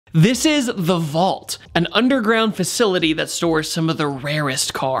This is the Vault, an underground facility that stores some of the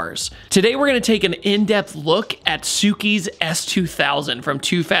rarest cars. Today we're going to take an in-depth look at Suki's S2000 from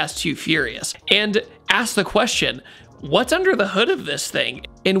Too Fast, Too Furious and ask the question, what's under the hood of this thing?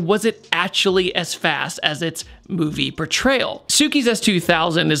 And was it actually as fast as its movie portrayal? Suki's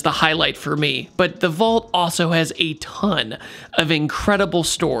S2000 is the highlight for me, but the Vault also has a ton of incredible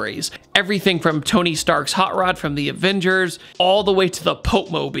stories. Everything from Tony Stark's hot rod from the Avengers, all the way to the Pope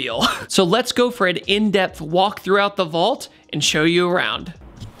Mobile. So let's go for an in-depth walk throughout the Vault and show you around.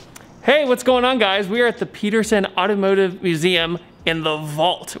 Hey, what's going on, guys? We are at the Peterson Automotive Museum in the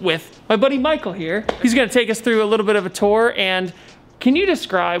Vault with my buddy Michael here. He's gonna take us through a little bit of a tour, and can you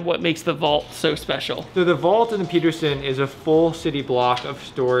describe what makes the Vault so special? So the Vault in the Peterson is a full city block of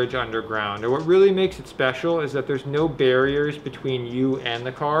storage underground. And what really makes it special is that there's no barriers between you and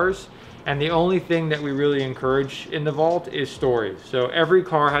the cars. And the only thing that we really encourage in the Vault is stories. So every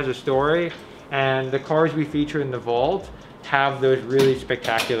car has a story, and the cars we feature in the Vault have those really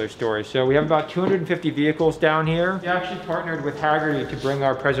spectacular stories. So we have about 250 vehicles down here. We actually partnered with Haggerty to bring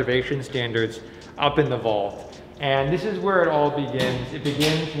our preservation standards up in the Vault. And this is where it all begins. It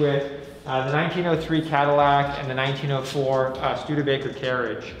begins with the 1903 Cadillac and the 1904 Studebaker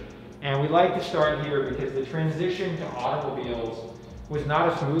carriage. And we like to start here because the transition to automobiles was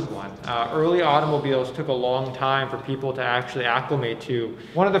not a smooth one. Early automobiles took a long time for people to actually acclimate to.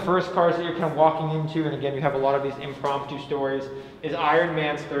 One of the first cars that you're kind of walking into, and again, you have a lot of these impromptu stories, is Iron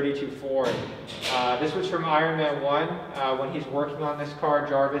Man's 32 Ford. This was from Iron Man 1. When he's working on this car,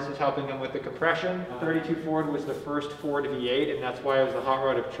 Jarvis is helping him with the compression. 32 Ford was the first Ford V8, and that's why it was the hot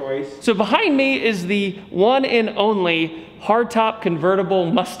rod of choice. So behind me is the one and only hardtop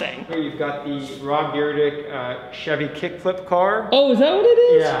convertible Mustang. Here you've got the Rob Dyrdek Chevy kickflip car. Oh, is that what it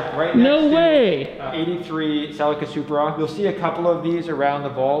is? Yeah, right next no to way. 83 Celica Supra. You'll see a couple of these around the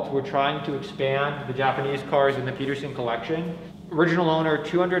Vault. We're trying to expand the Japanese cars in the Peterson collection. Original owner,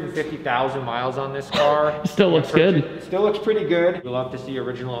 250,000 miles on this car. Still looks good. It still looks pretty good. We love to see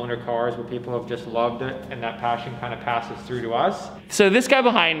original owner cars where people have just loved it, and that passion kind of passes through to us. So this guy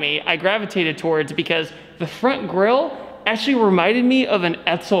behind me, I gravitated towards because the front grille actually reminded me of an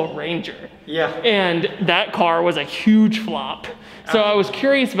Edsel Ranger. Yeah. And that car was a huge flop. So I was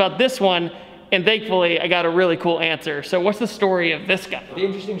curious about this one, and thankfully I got a really cool answer. So what's the story of this guy? The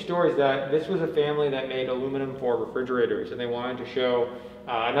interesting story is that this was a family that made aluminum for refrigerators, and they wanted to show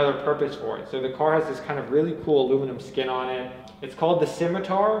another purpose for it. So the car has this kind of really cool aluminum skin on it. It's called the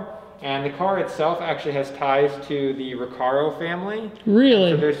Scimitar, and the car itself actually has ties to the Recaro family.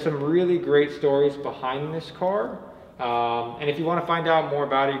 Really? So there's some really great stories behind this car. And if you want to find out more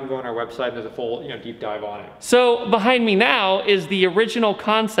about it, you can go on our website and there's a full deep dive on it. So behind me now is the original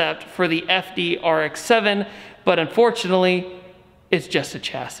concept for the FD RX-7, but unfortunately, it's just a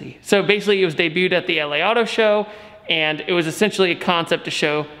chassis. So basically it was debuted at the LA Auto Show, and it was essentially a concept to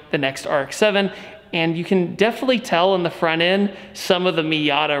show the next RX-7. And you can definitely tell in the front end some of the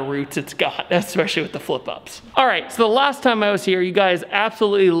Miata roots it's got, especially with the flip-ups. All right, so the last time I was here, you guys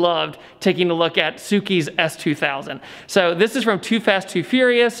absolutely loved taking a look at Suki's S2000. So this is from Too Fast, Too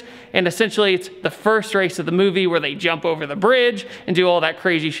Furious, and essentially it's the first race of the movie where they jump over the bridge and do all that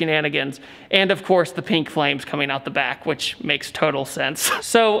crazy shenanigans. And of course, the pink flames coming out the back, which makes total sense.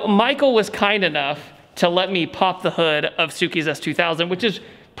 So Michael was kind enough to let me pop the hood of Suki's S2000, which is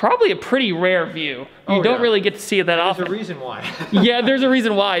probably a pretty rare view. You don't really get to see it that often. There's a reason why. Yeah, there's a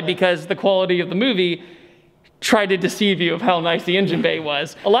reason why, because the quality of the movie tried to deceive you of how nice the engine bay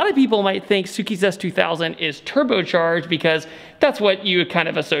was. A lot of people might think Suki's S2000 is turbocharged because that's what you kind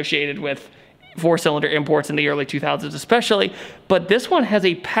of associated with four-cylinder imports in the early 2000s especially, but this one has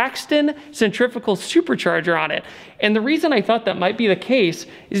a Paxton centrifugal supercharger on it. And the reason I thought that might be the case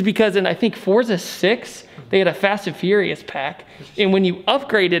is because in, I think, Forza 6, they had a Fast and Furious pack, and when you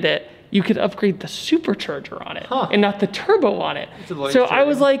upgraded it, you could upgrade the supercharger on it, and not the turbo on it. So I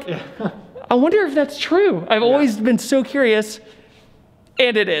was like, I wonder if that's true. I've always been so curious,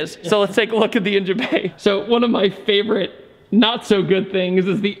 and it is. So let's take a look at the engine bay. So one of my favorite not so good things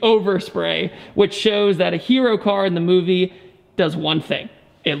is the overspray, which shows that a hero car in the movie does one thing.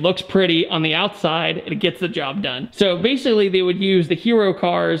 It looks pretty on the outside, it gets the job done. So basically they would use the hero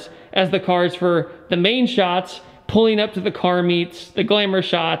cars as the cars for the main shots, pulling up to the car meets, the glamour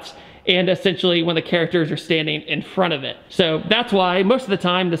shots, and essentially when the characters are standing in front of it. So that's why most of the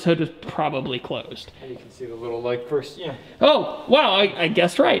time this hood was probably closed. And you can see the little like first, Oh, wow, I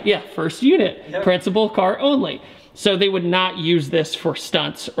guessed right. Yeah, first unit, principal car only. So they would not use this for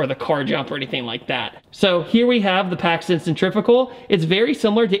stunts or the car jump or anything like that. So here we have the Paxton Centrifugal. It's very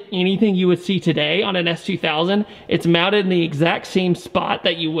similar to anything you would see today on an S2000. It's mounted in the exact same spot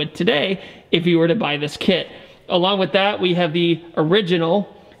that you would today if you were to buy this kit. Along with that, we have the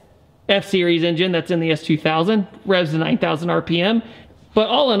original F-Series engine that's in the S2000, revs to 9,000 RPM. But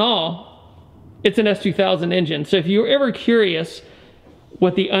all in all, it's an S2000 engine. So if you were ever curious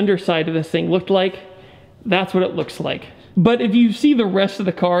what the underside of this thing looked like, that's what it looks like. But if you see the rest of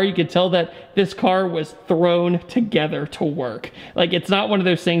the car, you can tell that this car was thrown together to work. Like, it's not one of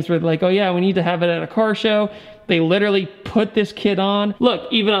those things where they're like, oh yeah, we need to have it at a car show. They literally put this kit on.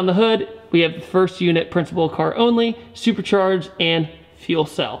 Look, even on the hood, we have the first unit principal car only, supercharged, and fuel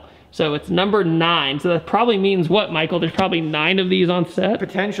cell. So it's number 9. So that probably means what, Michael? There's probably 9 of these on set?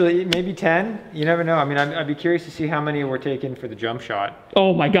 Potentially, maybe 10. You never know. I mean, I'd be curious to see how many were taken for the jump shot.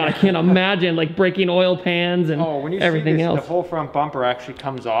 Oh my God, I can't imagine like breaking oil pans and when you everything see this, else. The whole front bumper actually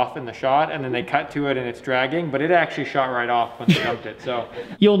comes off in the shot, and then they cut to it and it's dragging, but it actually shot right off when they jumped it. So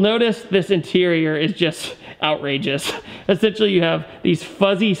you'll notice this interior is just outrageous. Essentially, you have these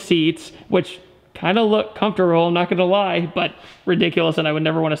fuzzy seats, which kind of look comfortable, I'm not gonna lie, but ridiculous, and I would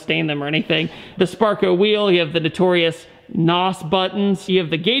never want to stain them or anything. The Sparco wheel, you have the notorious NOS buttons, you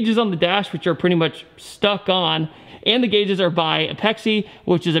have the gauges on the dash, which are pretty much stuck on, and the gauges are by Apexi,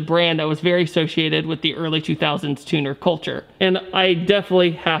 which is a brand that was very associated with the early 2000s tuner culture. And I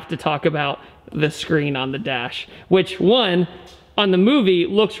definitely have to talk about the screen on the dash, which on the movie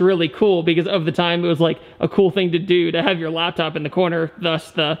looks really cool because of the time it was like a cool thing to do to have your laptop in the corner,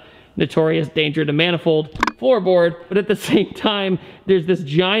 thus the notorious danger to manifold floorboard. But at the same time, there's this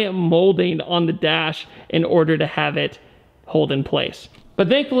giant molding on the dash in order to have it hold in place. But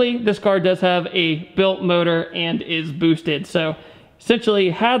thankfully, this car does have a built motor and is boosted. So essentially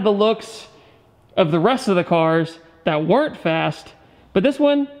had the looks of the rest of the cars that weren't fast, but this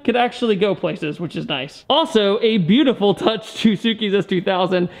one could actually go places, which is nice. Also, a beautiful touch to Suki's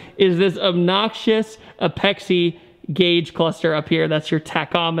S2000 is this obnoxious Apexi gauge cluster up here. That's your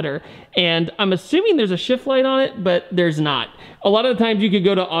tachometer. And I'm assuming there's a shift light on it, but there's not. A lot of the times you could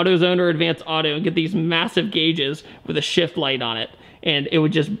go to AutoZone or Advanced Auto and get these massive gauges with a shift light on it, and it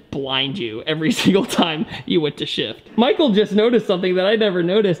would just blind you every single time you went to shift. Michael just noticed something that I never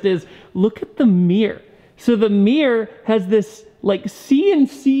noticed is, look at the mirror. So the mirror has this like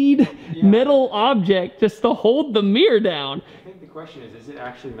CNC'd metal object just to hold the mirror down. I think the question is it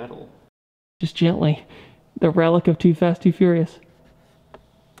actually metal? Just gently. The relic of Too Fast, Too Furious.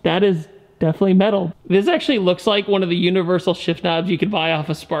 That is definitely metal. This actually looks like one of the universal shift knobs you could buy off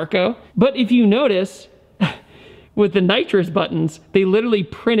of Sparco. But if you notice, with the nitrous buttons, they literally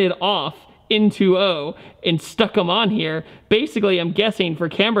printed off N2O and stuck them on here. Basically, I'm guessing for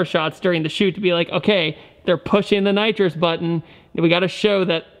camera shots during the shoot to be like, okay, they're pushing the nitrous button. We got to show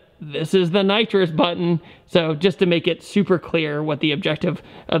that this is the nitrous button. So just to make it super clear what the objective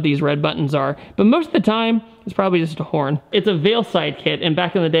of these red buttons are. But most of the time, it's probably just a horn. It's a veil side kit, and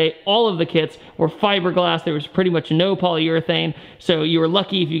back in the day, all of the kits were fiberglass. There was pretty much no polyurethane. So you were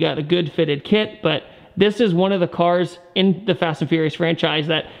lucky if you got a good fitted kit, but this is one of the cars in the Fast and Furious franchise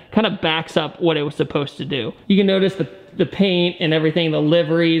that kind of backs up what it was supposed to do. You can notice the paint and everything, the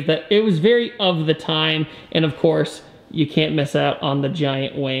liveries, that it was very of the time, and of course, you can't miss out on the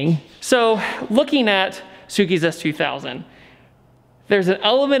giant wing. So looking at Suki's S2000, there's an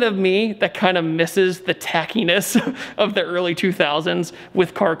element of me that kind of misses the tackiness of the early 2000s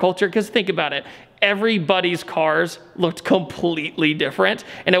with car culture, because think about it. Everybody's cars looked completely different,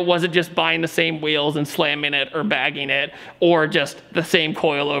 and it wasn't just buying the same wheels and slamming it or bagging it or just the same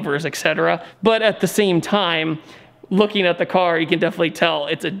coilovers, etc. But at the same time, looking at the car, you can definitely tell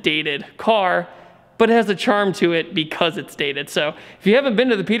it's a dated car, but it has a charm to it because it's dated. So if you haven't been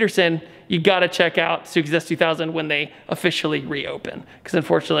to the Peterson, you gotta check out Suki's S2000 when they officially reopen, because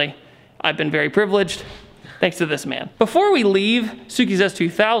unfortunately, I've been very privileged thanks to this man. Before we leave Suki's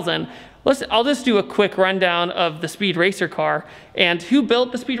S2000, I'll just do a quick rundown of the Speed Racer car. And who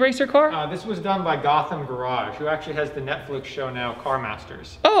built the Speed Racer car? This was done by Gotham Garage, who actually has the Netflix show now, Car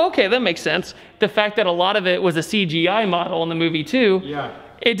Masters. Oh, okay, that makes sense. The fact that a lot of it was a CGI model in the movie too. Yeah.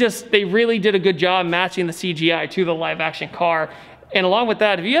 They really did a good job matching the CGI to the live action car. And along with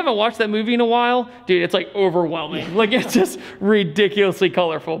that, if you haven't watched that movie in a while, dude, it's like overwhelming. Like, it's just ridiculously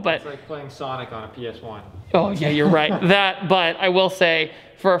colorful. But it's like playing Sonic on a PS1. Oh yeah, you're right. But I will say,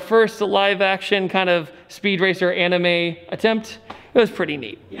 for a first live action kind of Speed Racer anime attempt, it was pretty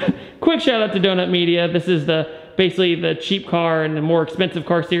neat. Quick shout out to Donut Media. This is basically the cheap car and the more expensive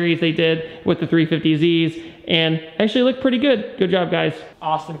car series they did with the 350Zs. and actually look pretty good. Good job, guys.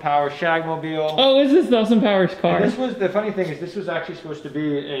 Austin Powers Shagmobile. Oh, is this the Austin Powers car? And this was, the funny thing is, this was actually supposed to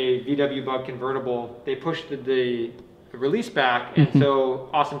be a VW Bug convertible. They pushed the release back, and so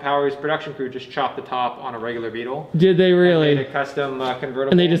Austin Powers production crew just chopped the top on a regular Beetle. Did they really? And made a custom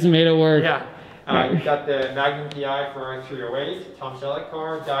convertible. And they just made it work. Yeah. You've got the Magnum PI for 308, Tom Selleck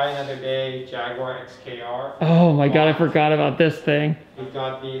car, Die Another Day, Jaguar XKR. Oh my God, I forgot about this thing. You've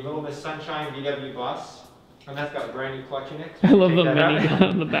got the Little Miss Sunshine VW bus, and that's got a brand new clutch in it. So I love the minigun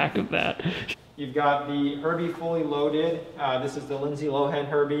on the back of that. You've got the Herbie Fully Loaded. This is the Lindsay Lohan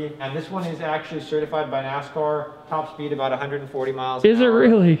Herbie, and this one is actually certified by NASCAR. Top speed about 140 miles an hour. Is it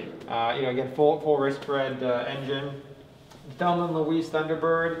really? You know, again, full wrist spread engine. Thelma and Louise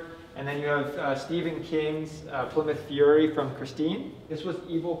Thunderbird. And then you have Stephen King's Plymouth Fury from Christine. This was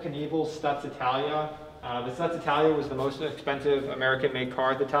Evel Knievel's Stutz Italia. The Stutz Italia was the most expensive American-made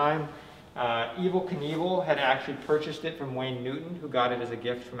car at the time. Evel Knievel had actually purchased it from Wayne Newton, who got it as a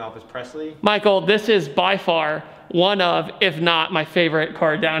gift from Elvis Presley. Michael, this is by far one of, if not my favorite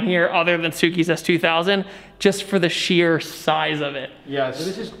car down here, other than Suki's S2000, just for the sheer size of it. Yeah, so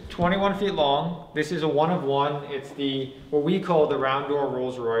this is 21 feet long. This is a one of one. It's the, what we call the round door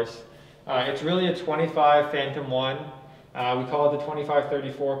Rolls Royce. It's really a 25 Phantom 1. We call it the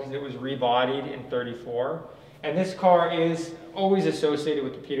 2534 because it was rebodied in 34. And this car is always associated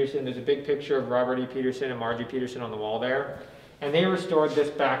with the Peterson. There's a big picture of Robert E. Peterson and Margie Peterson on the wall there. And they restored this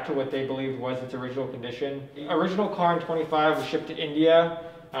back to what they believed was its original condition. The original car in 25 was shipped to India,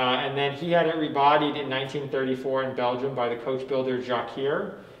 and then he had it rebodied in 1934 in Belgium by the coach builder Jacques.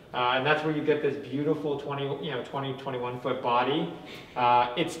 And that's where you get this beautiful 21 foot body.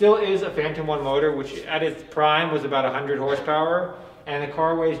 It still is a Phantom 1 motor, which at its prime was about 100 horsepower. And the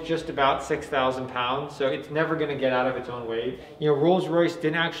car weighs just about 6,000 pounds, so it's never going to get out of its own weight. You know, Rolls-Royce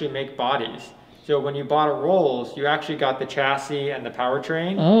didn't actually make bodies. So when you bought a Rolls, you actually got the chassis and the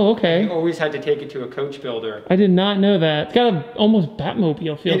powertrain. Oh, okay. You always had to take it to a coach builder. I did not know that. It's got an almost Batmobile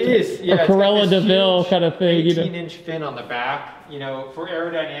feel to it. It is, yeah. Or Corella DeVille kind of thing. 18-inch fin on the back. You know, for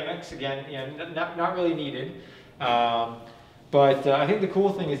aerodynamics, again, you know, not really needed. But I think the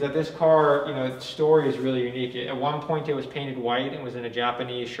cool thing is that this car, you know, its story is really unique. At one point it was painted white and was in a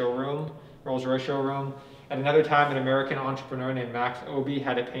Japanese showroom, Rolls-Royce showroom. At another time, an American entrepreneur named Max Obi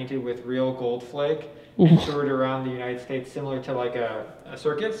had it painted with real gold flake and toured around the United States, similar to like a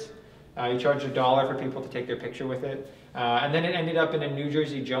circus. He charged $1 for people to take their picture with it. And then it ended up in a New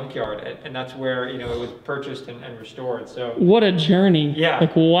Jersey junkyard, and that's where, you know, it was purchased and restored. So what a journey. Yeah.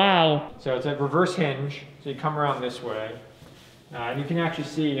 Like, wow. So it's a reverse hinge, so you come around this way. And you can actually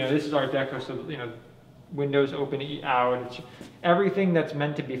see, you know, this is Art Deco, so, you know, windows open out. It's, everything that's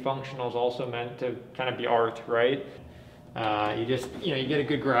meant to be functional is also meant to kind of be art, right? You just, you know, you get a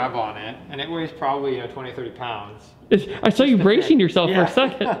good grab on it, and it weighs probably, you know, 20, 30 pounds. I saw you bracing yourself for a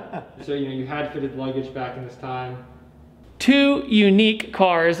second. So, you know, you had fitted luggage back in this time. Two unique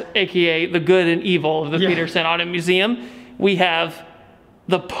cars, AKA the good and evil of the Peterson Auto Museum. We have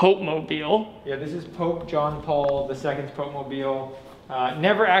the Pope-mobile. Yeah, this is Pope John Paul II's Pope-mobile.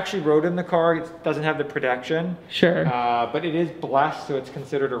 Never actually rode in the car. It doesn't have the protection. Sure. But it is blessed, so it's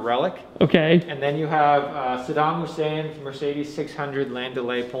considered a relic. Okay. And then you have Saddam Hussein's Mercedes 600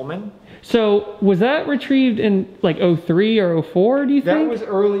 Landaulet Pullman. So was that retrieved in like 03 or 04, do you think? That was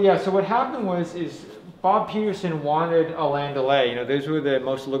early, yeah. So what happened was, Bob Peterson wanted a Landaulet. You know, those were the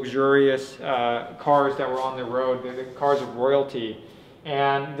most luxurious cars that were on the road. They're the cars of royalty.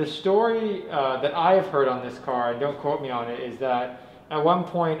 And the story that I have heard on this car, and don't quote me on it, is that at one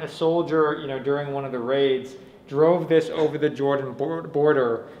point a soldier, you know, during one of the raids, drove this over the Jordan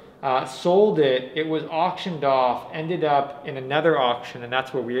border, sold it, it was auctioned off, ended up in another auction, and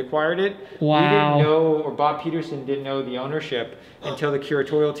that's where we acquired it. Wow. We didn't know, or Bob Peterson didn't know the ownership until the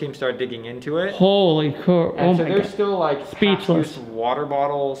curatorial team started digging into it. Holy cool. And oh so my there's God. still like Speechless. water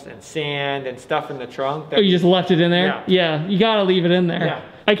bottles and sand and stuff in the trunk. That Oh, you just left it in there? Yeah. Yeah, you gotta leave it in there. Yeah.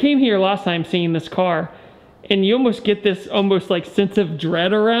 I came here last time seeing this car, and you almost get this almost like sense of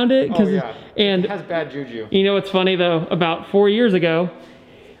dread around it. Oh yeah, and it has bad juju. you know what's funny though? About 4 years ago,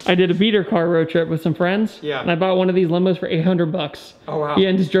 I did a beater car road trip with some friends. Yeah. And I bought one of these limos for $800. Oh wow. Yeah,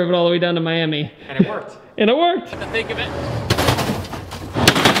 and just drove it all the way down to Miami. And it worked. And it worked. To think of it.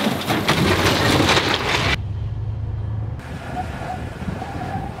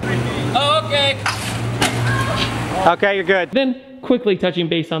 Oh, okay. Okay, you're good. Then quickly touching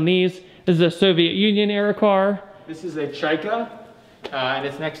base on these. This is a Soviet Union era car. This is a Chaika, and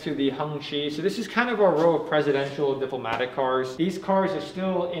it's next to the Hengqi. So this is kind of our row of presidential diplomatic cars. These cars are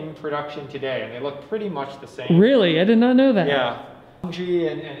still in production today, and they look pretty much the same. Really? I did not know that. Yeah. G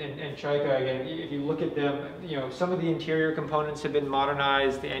and Chaika, again, if you look at them, you know, some of the interior components have been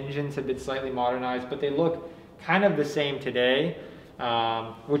modernized, the engines have been slightly modernized, but they look kind of the same today,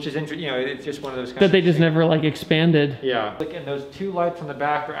 which is interesting. You know, it's just one of those kind that they just never like expanded. Yeah. Look, and those two lights on the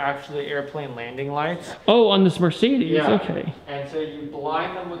back are actually airplane landing lights. Oh, on this Mercedes, yeah. Okay. And so you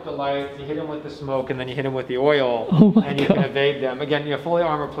blind them with the lights, you hit them with the smoke, and then you hit them with the oil, and you God. can evade them. Again, you know, fully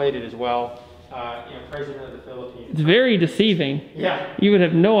armor plated as well. You know, President of the Philippines. It's very deceiving. Yeah. You would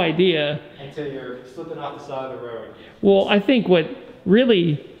have no idea. Until you're slipping off the side of the road. Well, I think what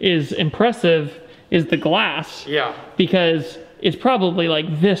really is impressive is the glass. Yeah. Because it's probably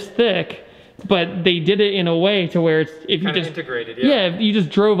like this thick, but they did it in a way to where it's, if you Kind of just integrated, yeah, if you just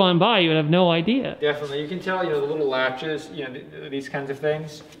drove on by, you would have no idea. Definitely, you can tell, you know, the little latches, you know, these kinds of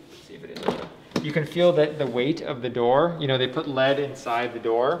things. Let's see if it is open. You can feel that the weight of the door. You know, they put lead inside the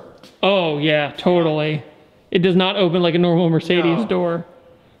door. Oh yeah, totally. It does not open like a normal Mercedes door.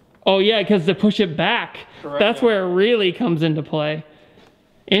 Oh yeah, because to push it back, Correct, that's where it really comes into play.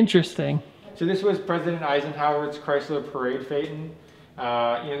 Interesting. So this was President Eisenhower's Chrysler Parade Phaeton.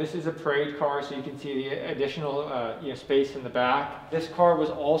 You know, this is a parade car, so you can see the additional you know, space in the back. This car was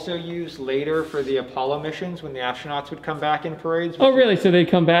also used later for the Apollo missions when the astronauts would come back in parades. Oh really? So they'd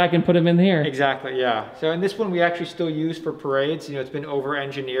come back and put them in here? Exactly, yeah. So in this one we actually still use for parades. You know, it's been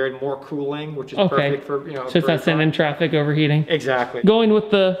over-engineered, more cooling, which is perfect for, you know, so it's not sending traffic overheating. Exactly. Going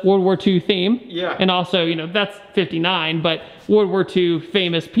with the World War II theme. Yeah. And also, you know, that's 59, but World War II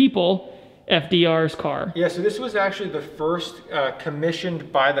famous people, FDR's car. Yeah, so this was actually the first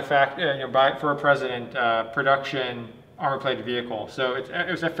commissioned by the for a president production armor-plated vehicle. So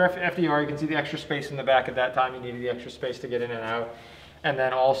it was FDR. You can see the extra space in the back at that time. You needed the extra space to get in and out. And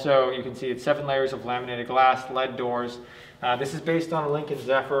then also you can see it's 7 layers of laminated glass, lead doors. This is based on a Lincoln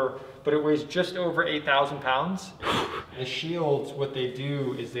Zephyr, but it weighs just over 8,000 pounds. The shields, what they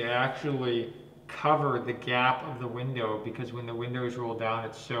do is they actually cover the gap of the window, because when the windows roll down,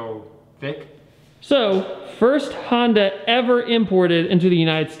 it's so thick. So, first Honda ever imported into the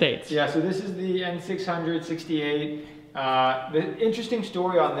United States. Yeah, so this is the N600 68. The interesting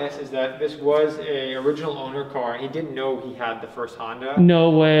story on this is that this was a original owner car. He didn't know he had the first Honda. No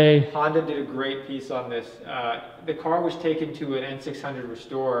way. Honda did a great piece on this. The car was taken to an N600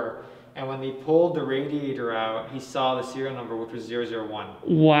 restorer, and when they pulled the radiator out, he saw the serial number, which was 001.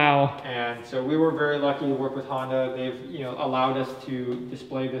 Wow. And so we were very lucky to work with Honda. They've, you know, allowed us to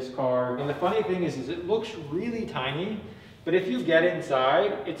display this car. And the funny thing is it looks really tiny, but if you get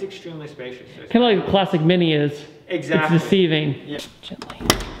inside, it's extremely spacious. Kind of like the classic Mini is. Exactly. It's deceiving. Yeah. Gently.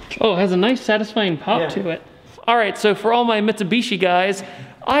 Oh, it has a nice satisfying pop to it. All right, so for all my Mitsubishi guys,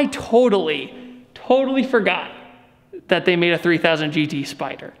 I totally forgot that they made a 3000 GT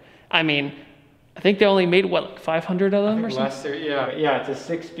Spider. I mean, I think they only made, what, like 500 of them or something? Yeah, it's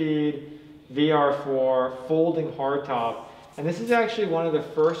a 6-speed VR4 folding hardtop. And this is actually one of the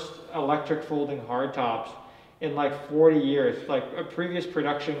first electric folding hardtops in like 40 years. Like previous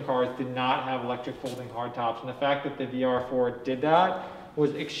production cars did not have electric folding hardtops. And the fact that the VR4 did that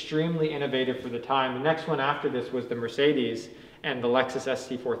was extremely innovative for the time. The next one after this was the Mercedes and the Lexus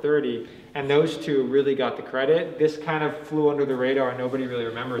ST430, and those two really got the credit. This kind of flew under the radar and nobody really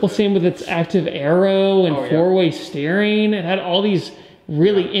remembers it. Same with its active aero and four-way steering. It had all these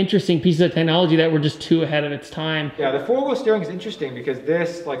really interesting pieces of technology that were just too ahead of its time. Yeah, the four-wheel steering is interesting because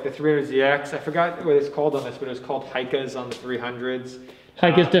this, like the 300ZX, I forgot what it's called on this, but it was called Heikas on the 300s.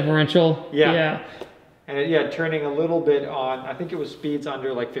 Heikas differential. Yeah. And it, turning a little bit on, I think it was speeds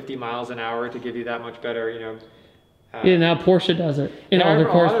under like 50 miles an hour to give you that much better, you know. Yeah, now Porsche does it in all their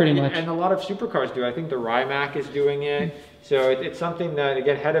cars pretty much. And a lot of supercars do. I think the Rimac is doing it. So it's something that,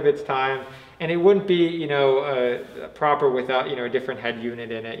 again, ahead of its time. And it wouldn't be, you know, proper without, you know, a different head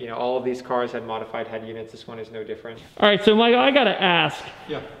unit in it. You know, all of these cars had modified head units. This one is no different. All right, so Michael, I got to ask.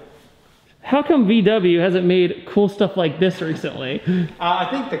 Yeah. How come VW hasn't made cool stuff like this recently? I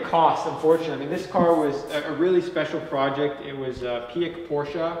think the cost, unfortunately. I mean, this car was a really special project. It was Piëch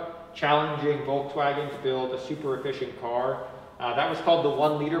Porsche challenging Volkswagen to build a super efficient car. That was called the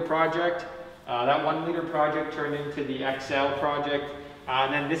 1 liter project. That 1 liter project turned into the XL project.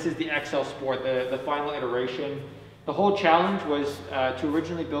 And then this is the XL Sport, the final iteration. The whole challenge was to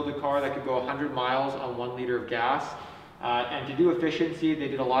originally build a car that could go 100 miles on 1 liter of gas. And to do efficiency, they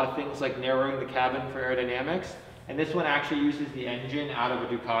did a lot of things like narrowing the cabin for aerodynamics. And this one actually uses the engine out of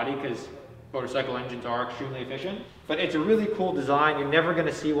a Ducati because motorcycle engines are extremely efficient. But it's a really cool design. You're never going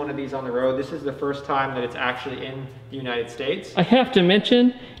to see one of these on the road. This is the first time that it's actually in the United States. I have to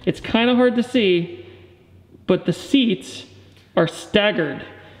mention, it's kind of hard to see, but the seats are staggered.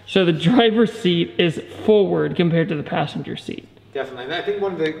 So the driver's seat is forward compared to the passenger seat. Definitely. And I think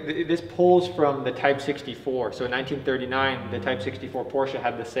one of this pulls from the Type 64. So in 1939, the Type 64 Porsche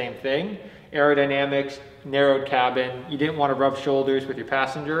had the same thing. Aerodynamics, narrowed cabin. You didn't want to rub shoulders with your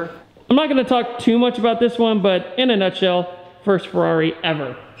passenger. I'm not going to talk too much about this one, but in a nutshell, first Ferrari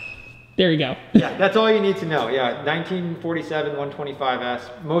ever. There you go. Yeah, that's all you need to know. Yeah, 1947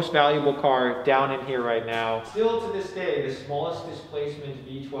 125S, most valuable car down in here right now. Still to this day, the smallest displacement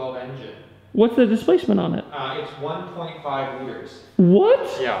V12 engine. What's the displacement on it? It's 1.5 liters. What?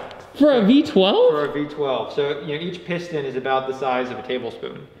 Yeah. For a V12? For a V12. So, you know, each piston is about the size of a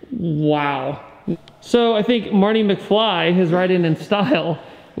tablespoon. Wow. So I think Marty McFly is riding in style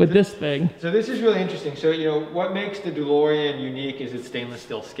with this thing. So this is really interesting. So, you know, what makes the DeLorean unique is its stainless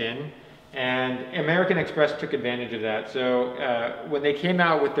steel skin. And American Express took advantage of that. So when they came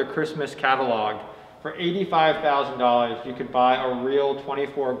out with their Christmas catalog, for $85,000, you could buy a real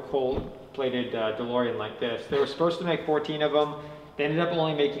 24 gold-plated DeLorean like this. They were supposed to make 14 of them. They ended up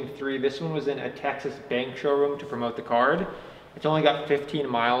only making 3. This one was in a Texas bank showroom to promote the card. It's only got 15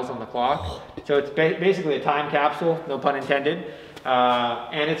 miles on the clock. So it's basically a time capsule, no pun intended.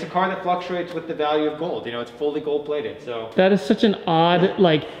 And it's a car that fluctuates with the value of gold. You know, it's fully gold plated, so. That is such an odd,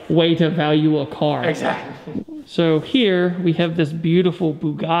 like, way to value a car. Exactly. So here we have this beautiful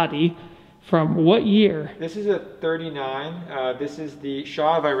Bugatti. From what year? This is a 39. This is the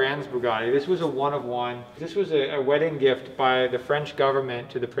Shah of Iran's Bugatti. This was a one of one. This was a wedding gift by the French government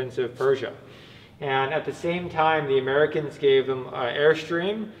to the Prince of Persia. And at the same time, the Americans gave them an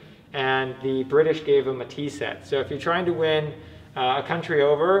Airstream and the British gave them a tea set. So if you're trying to win a country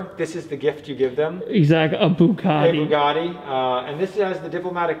over, this is the gift you give them. Exactly, a Bugatti. A Bugatti. And this has the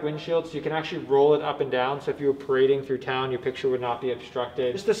diplomatic windshield, so you can actually roll it up and down. So if you were parading through town, your picture would not be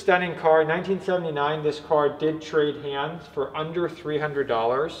obstructed. Just a stunning car. In 1979, this car did trade hands for under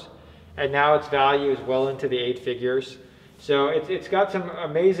 $300. And now its value is well into the 8 figures. So it's got some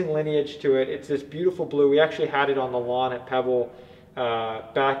amazing lineage to it. It's this beautiful blue. We actually had it on the lawn at Pebble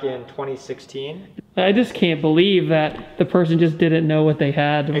back in 2016. I just can't believe that the person just didn't know what they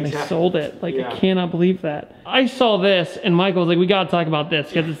had when they sold it. Like, I cannot believe that. I saw this and Michael was like, we got to talk about this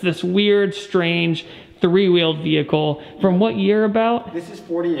because it's this weird, strange 3-wheeled vehicle. From what year about? This is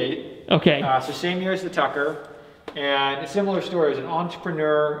 48. Okay. So same year as the Tucker. And a similar story. As an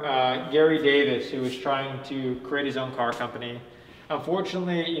entrepreneur, Gary Davis, who was trying to create his own car company.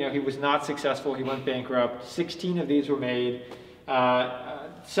 Unfortunately, you know, he was not successful. He went bankrupt. 16 of these were made.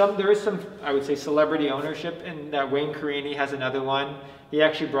 There is some, I would say, celebrity ownership in that. Wayne Carini has another one. He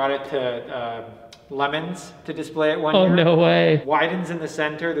actually brought it to Lemons to display it one year. Oh, no way. Widens in the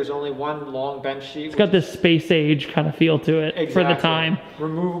center. There's only one long bench seat. It's got this space age kind of feel to it for the time.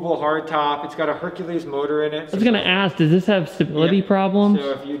 Removable hardtop. It's got a Hercules motor in it. I was going to ask, does this have stability problems?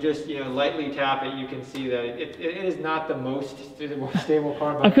 So if you just, you know, lightly tap it, you can see that it is not the most stable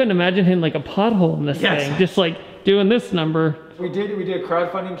car. But I couldn't imagine hitting like a pothole in this thing. Just like doing this number. We did a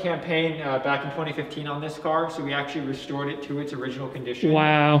crowdfunding campaign back in 2015 on this car, so we actually restored it to its original condition.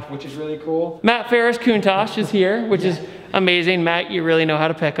 Wow. Which is really cool. Matt Ferris Countach is here, which is amazing. Matt, you really know how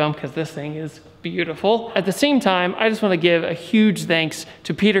to pick them because this thing is beautiful. At the same time, I just want to give a huge thanks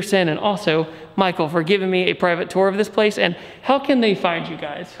to Peterson and also Michael for giving me a private tour of this place. And how can they find you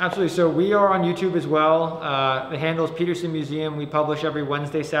guys? Absolutely. So we are on YouTube as well. The handle is Peterson Museum. We publish every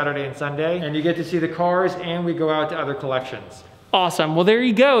Wednesday, Saturday, and Sunday. And you get to see the cars, and we go out to other collections. Awesome. Well, there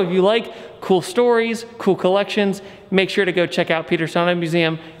you go. If you like cool stories, cool collections, make sure to go check out Peterson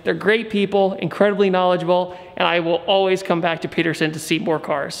Museum. They're great people, incredibly knowledgeable, and I will always come back to Peterson to see more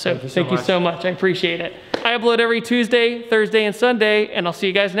cars. So thank you so much. I appreciate it. I upload every Tuesday, Thursday, and Sunday, and I'll see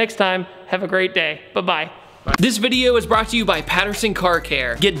you guys next time. Have a great day. Bye-bye. This video is brought to you by Patterson Car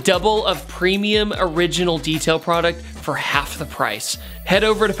Care. Get double of premium original detail product for half the price. Head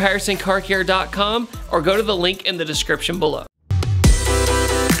over to PattersonCarCare.com or go to the link in the description below.